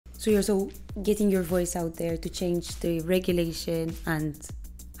So you're so getting your voice out there to change the regulation and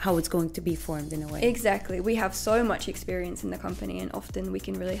how it's going to be formed in a way. Exactly. We have so much experience in the company, and often we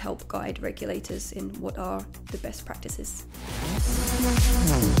can really help guide regulators in what are the best practices.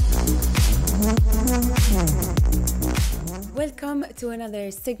 Welcome to another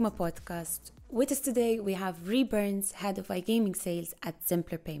SiGMA podcast. With us today, we have Rhi Burns, Head of iGaming Sales at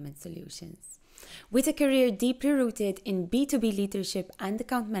Zimpler Payment Solutions. With a career deeply rooted in B2B leadership and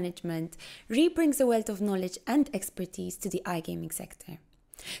account management, Rhi brings a wealth of knowledge and expertise to the iGaming sector.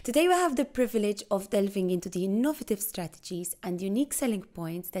 Today we have the privilege of delving into the innovative strategies and unique selling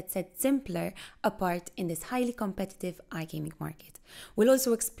points that set Zimpler apart in this highly competitive iGaming market. We'll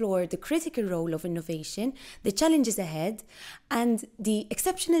also explore the critical role of innovation, the challenges ahead, and the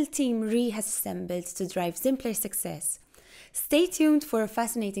exceptional team Rhi has assembled to drive Zimpler's success. Stay tuned for a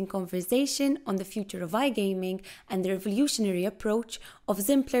fascinating conversation on the future of iGaming and the revolutionary approach of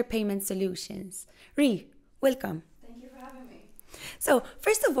Zimpler Payment Solutions. Rhi, welcome. So,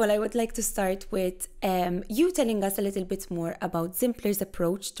 first of all, I would like to start with you telling us a little bit more about Zimpler's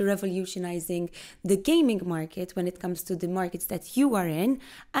approach to revolutionizing the gaming market when it comes to the markets that you are in,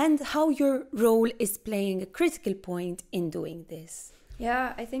 and how your role is playing a critical point in doing this.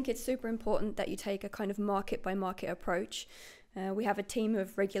 Yeah, I think it's super important that you take a kind of market-by-market approach. We have a team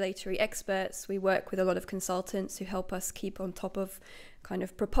of regulatory experts. We work with a lot of consultants who help us keep on top of kind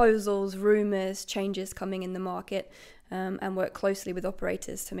of proposals, rumors, changes coming in the market, and work closely with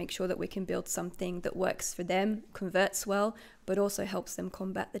operators to make sure that we can build something that works for them, converts well, but also helps them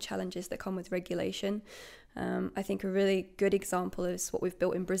combat the challenges that come with regulation. I think a really good example is what we've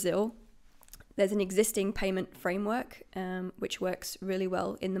built in Brazil. There's an existing payment framework which works really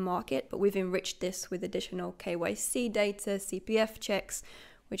well in the market, but we've enriched this with additional KYC data, CPF checks,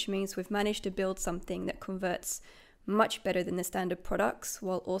 which means we've managed to build something that converts much better than the standard products,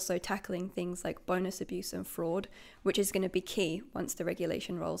 while also tackling things like bonus abuse and fraud, which is going to be key once the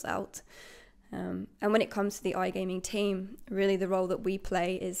regulation rolls out. And when it comes to the iGaming team, really the role that we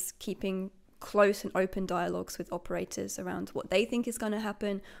play is keeping close and open dialogues with operators around what they think is going to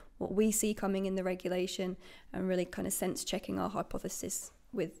happen, what we see coming in the regulation, and really kind of sense checking our hypothesis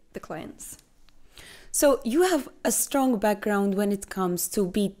with the clients. So you have a strong background when it comes to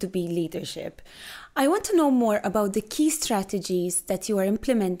B2B leadership. I want to know more about the key strategies that you are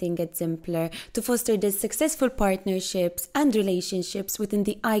implementing at Zimpler to foster the successful partnerships and relationships within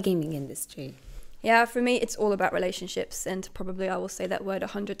the iGaming industry. Yeah, for me, it's all about relationships, and probably I will say that word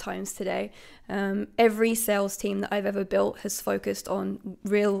 100 times today. Every sales team that I've ever built has focused on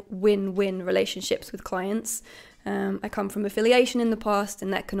real win-win relationships with clients. I come from affiliation in the past,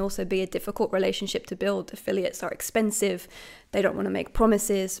 and that can also be a difficult relationship to build. Affiliates are expensive, they don't want to make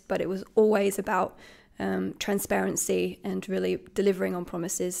promises, but it was always about transparency and really delivering on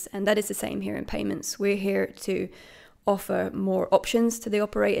promises. And that is the same here in payments. We're here to offer more options to the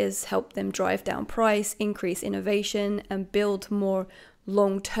operators, help them drive down price, increase innovation, and build more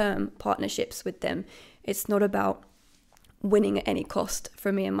long-term partnerships with them. It's not about winning at any cost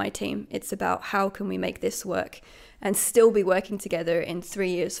for me and my team. It's about how can we make this work and still be working together in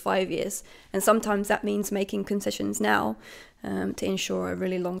 3 years, 5 years. And sometimes that means making concessions now to ensure a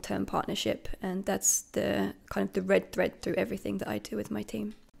really long-term partnership. And that's the kind of the red thread through everything that I do with my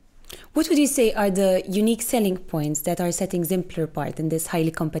team. What would you say are the unique selling points that are setting Zimpler apart in this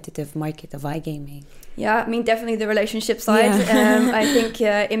highly competitive market of iGaming? Yeah, I mean, definitely the relationship side. Yeah. I think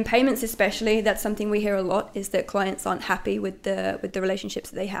in payments especially, that's something we hear a lot, is that clients aren't happy with the relationships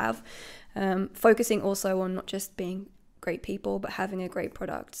that they have. Focusing also on not just being great people, but having a great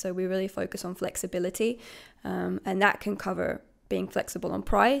product. So we really focus on flexibility, and that can cover being flexible on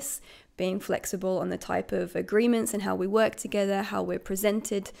price, being flexible on the type of agreements and how we work together, how we're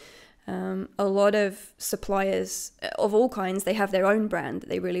presented. A lot of suppliers of all kinds, they have their own brand that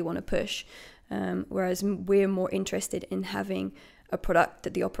they really want to push, whereas we're more interested in having a product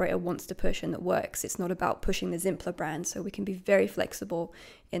that the operator wants to push and that works. It's not about pushing the Zimpler brand, so we can be very flexible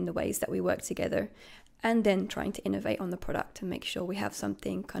in the ways that we work together, and then trying to innovate on the product and make sure we have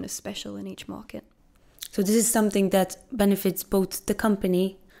something kind of special in each market. So this is something that benefits both the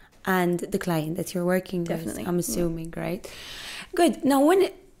company and the client that you're working with, I'm assuming, yeah. Right? Good. Now,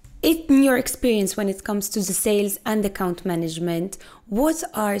 in your experience, when it comes to the sales and account management, what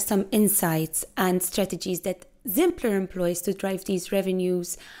are some insights and strategies that Zimpler employs to drive these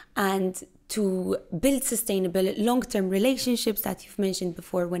revenues and to build sustainable long-term relationships that you've mentioned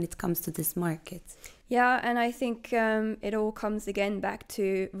before when it comes to this market? Yeah, and I think it all comes again back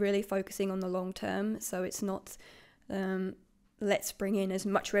to really focusing on the long term. So it's not let's bring in as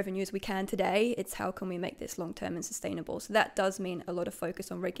much revenue as we can today. It's how can we make this long-term and sustainable. So that does mean a lot of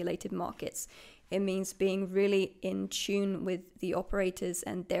focus on regulated markets. It means being really in tune with the operators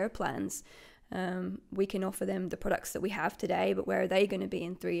and their plans. We can offer them the products that we have today, but where are they going to be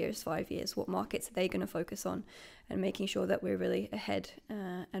in 3 years, 5 years? What markets are they going to focus on? And making sure that we're really ahead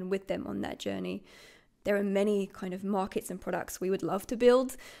and with them on that journey. There are many kind of markets and products we would love to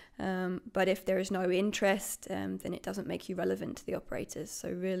build, but if there is no interest, then it doesn't make you relevant to the operators. So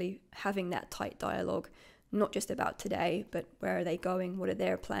really having that tight dialogue, not just about today, but where are they going? What are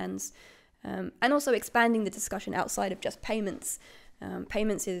their plans? And also expanding the discussion outside of just payments.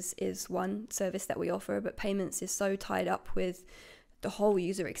 Payments is one service that we offer, but payments is so tied up with the whole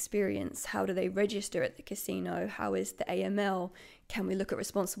user experience. How do they register at the casino? How is the AML? Can we look at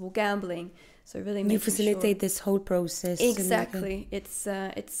responsible gambling? So really you facilitate this whole process. Exactly. It's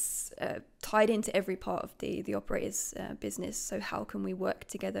tied into every part of the operator's business. So how can we work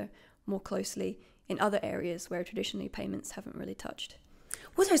together more closely in other areas where traditionally payments haven't really touched?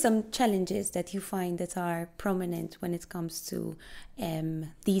 What are some challenges that you find that are prominent when it comes to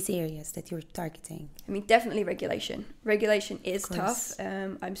these areas that you're targeting? I mean, definitely regulation. Regulation is tough.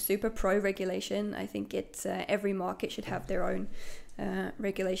 I'm super pro-regulation. I think every market should have their own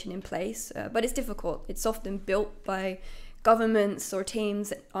regulation in place, but it's difficult. It's often built by governments or teams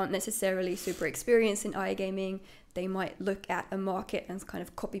that aren't necessarily super experienced in iGaming. They might look at a market and kind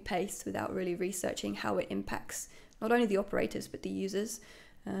of copy-paste without really researching how it impacts not only the operators, but the users.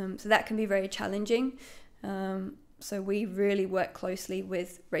 So that can be very challenging. So we really work closely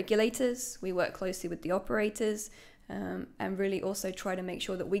with regulators. We work closely with the operators, and really also try to make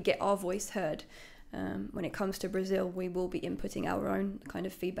sure that we get our voice heard. When it comes to Brazil, we will be inputting our own kind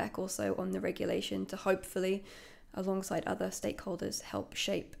of feedback also on the regulation to hopefully, alongside other stakeholders, help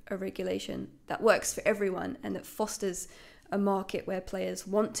shape a regulation that works for everyone and that fosters a market where players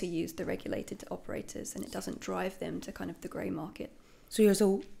want to use the regulated operators and it doesn't drive them to kind of the grey market. So you're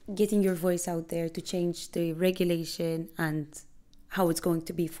also getting your voice out there to change the regulation and how it's going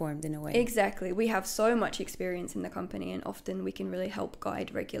to be formed in a way. Exactly. We have so much experience in the company, and often we can really help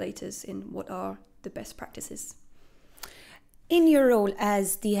guide regulators in what are the best practices. In your role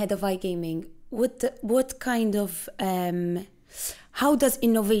as the head of iGaming, what kind of how does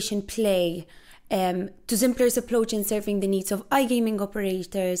innovation play to Zimpler's approach in serving the needs of iGaming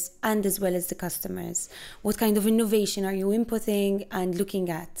operators and as well as the customers? What kind of innovation are you inputting and looking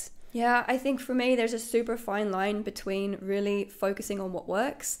at? Yeah, I think for me, there's a super fine line between really focusing on what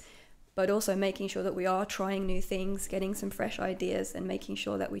works, but also making sure that we are trying new things, getting some fresh ideas and making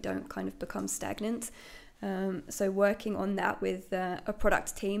sure that we don't kind of become stagnant. So working on that with a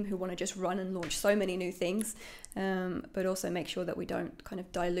product team who want to just run and launch so many new things, but also make sure that we don't kind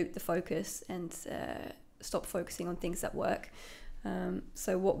of dilute the focus and stop focusing on things that work.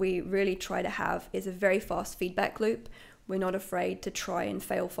 So what we really try to have is a very fast feedback loop. We're not afraid to try and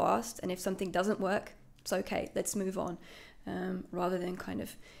fail fast. And if something doesn't work, it's okay, let's move on. Rather than kind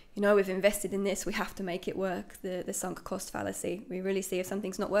of, we've invested in this, we have to make it work, the sunk cost fallacy. We really see if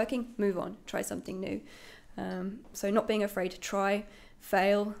something's not working, move on, try something new. So not being afraid to try,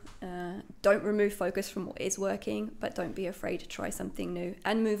 fail, don't remove focus from what is working, but don't be afraid to try something new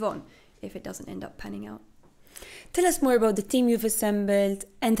and move on if it doesn't end up panning out. Tell us more about the team you've assembled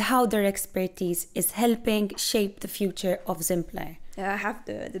and how their expertise is helping shape the future of Zimpler. I have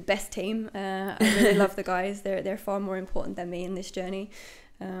the best team. I really love the guys. They're far more important than me in this journey.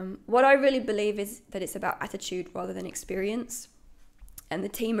 What I really believe is that it's about attitude rather than experience. And the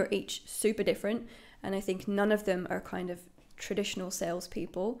team are each super different. And I think none of them are kind of traditional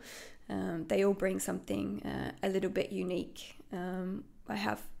salespeople. They all bring something a little bit unique. I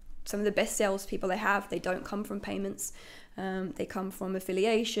have some of the best salespeople I have, they don't come from payments. They come from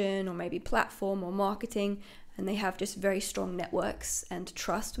affiliation or maybe platform or marketing. And they have just very strong networks and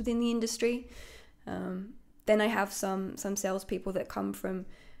trust within the industry. Then I have some salespeople that come from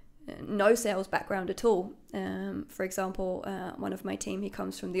no sales background at all. For example, one of my team, he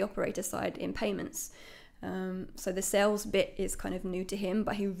comes from the operator side in payments. So the sales bit is kind of new to him,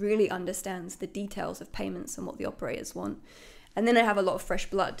 but he really understands the details of payments and what the operators want. And then I have a lot of fresh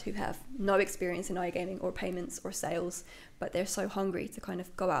blood who have no experience in iGaming or payments or sales, but they're so hungry to kind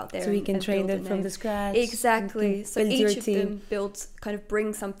of go out there. So we can train them from the scratch. Exactly. So each of them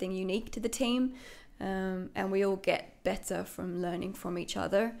brings something unique to the team, and we all get better from learning from each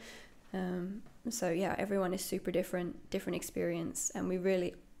other. So yeah, everyone is super different experience, and we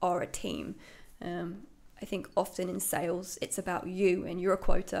really are a team. I think often in sales, it's about you and your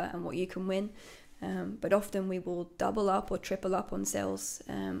quota and what you can win. But often we will double up or triple up on sales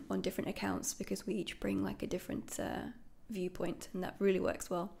on different accounts because we each bring like a different viewpoint, and that really works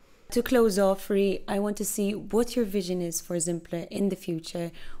well. To close off, Rhi, I want to see what your vision is for Zimpler in the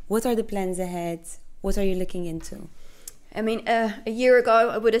future. What are the plans ahead? What are you looking into? I mean, a year ago,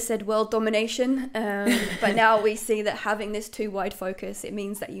 I would have said world domination, but now we see that having this too wide focus, it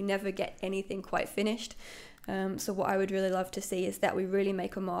means that you never get anything quite finished. So what I would really love to see is that we really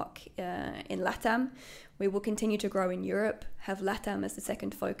make a mark in LATAM. We will continue to grow in Europe, have LATAM as the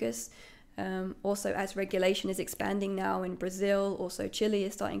second focus. Also, as regulation is expanding now in Brazil, also Chile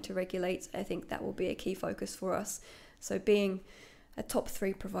is starting to regulate, I think that will be a key focus for us. So being a top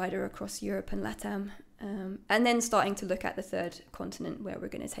 3 provider across Europe and LATAM, and then starting to look at the third continent where we're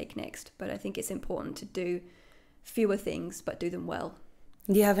going to take next. But I think it's important to do fewer things, but do them well.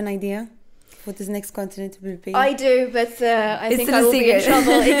 Do you have an idea what this next continent will be? I do, but I think I will be in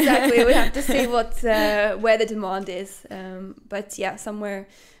trouble. Exactly. We have to see where the demand is. But yeah, somewhere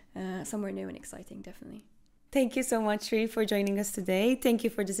new and exciting, definitely. Thank you so much, Rhi, for joining us today. Thank you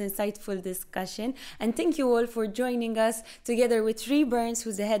for this insightful discussion. And thank you all for joining us together with Rhi Burns,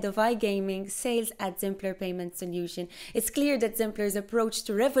 who's the head of iGaming sales at Zimpler Payment Solutions. It's clear that Zimpler's approach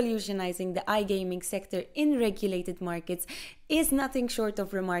to revolutionizing the iGaming sector in regulated markets is nothing short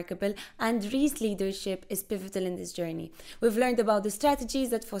of remarkable, and Rhi's leadership is pivotal in this journey. We've learned about the strategies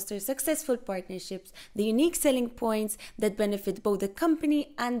that foster successful partnerships, the unique selling points that benefit both the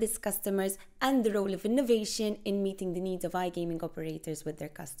company and its customers, and the role of innovation in meeting the needs of iGaming operators with their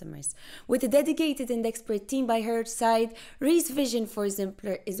customers. With a dedicated and expert team by her side, Rhi's vision for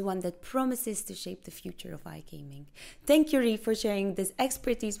Zimpler is one that promises to shape the future of iGaming. Thank you, Rhi, for sharing this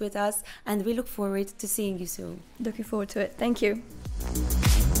expertise with us, and we look forward to seeing you soon. Looking forward to it. Thank you.